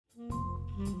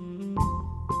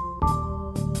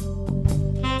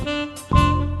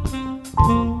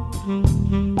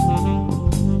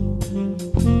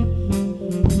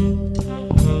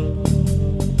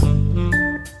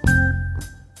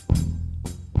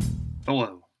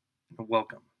Hello, and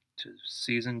welcome to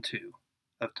Season 2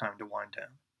 of Time to Wind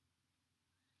Down.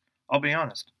 I'll be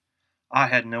honest, I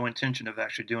had no intention of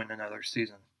actually doing another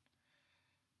season.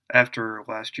 After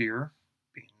last year,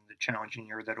 being the challenging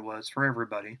year that it was for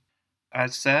everybody, I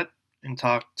sat and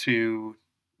talked to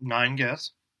 9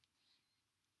 guests.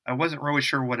 I wasn't really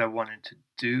sure what I wanted to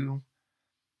do,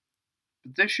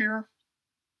 but this year,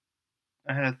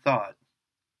 I had a thought.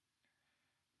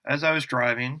 As I was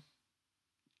driving,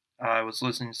 I was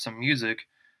listening to some music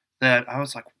that I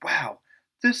was like, wow,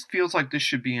 this feels like this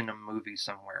should be in a movie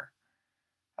somewhere.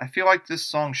 I feel like this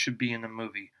song should be in a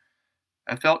movie.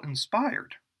 I felt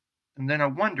inspired. And then I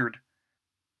wondered,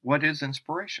 what is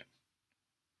inspiration?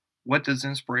 What does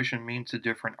inspiration mean to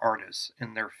different artists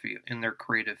in their field, in their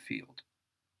creative field?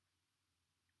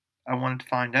 I wanted to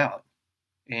find out.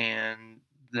 And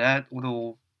that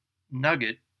little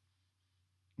nugget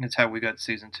is how we got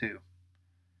season 2.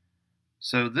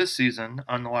 So this season,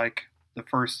 unlike the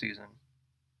first season,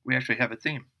 we actually have a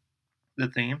theme. The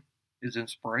theme is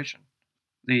inspiration.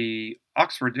 The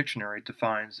Oxford Dictionary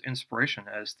defines inspiration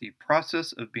as the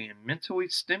process of being mentally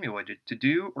stimulated to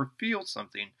do or feel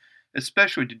something,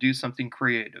 especially to do something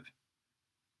creative.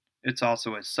 It's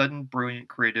also a sudden, brilliant,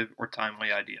 creative, or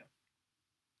timely idea.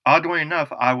 Oddly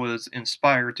enough, I was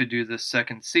inspired to do this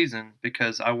second season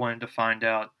because I wanted to find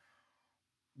out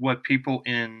what people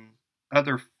in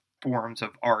other forms of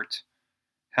art,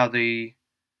 how they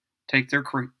take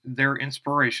their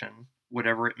inspiration,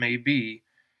 whatever it may be,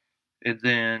 and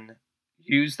then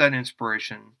use that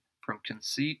inspiration from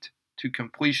conceit to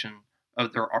completion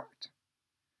of their art.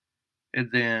 And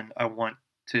then I wanted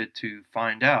to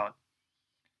find out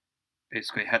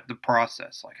basically how the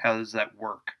process, like how does that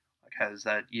work? Like how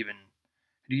do you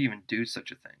even do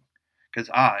such a thing? Because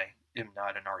I am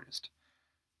not an artist.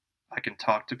 I can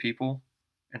talk to people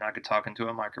and I can talk into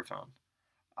a microphone.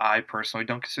 I personally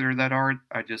don't consider that art.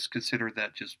 I just consider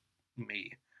that just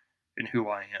me and who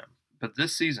I am. But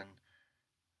this season,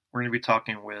 we're going to be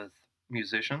talking with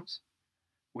musicians,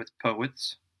 with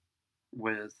poets,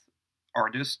 with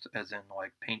artists, as in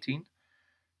like painting,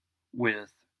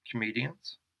 with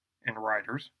comedians and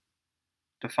writers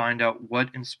to find out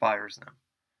what inspires them.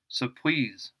 So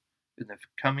please, in the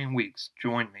coming weeks,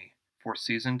 join me for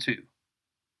season 2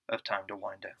 of Time to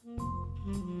Wind Down.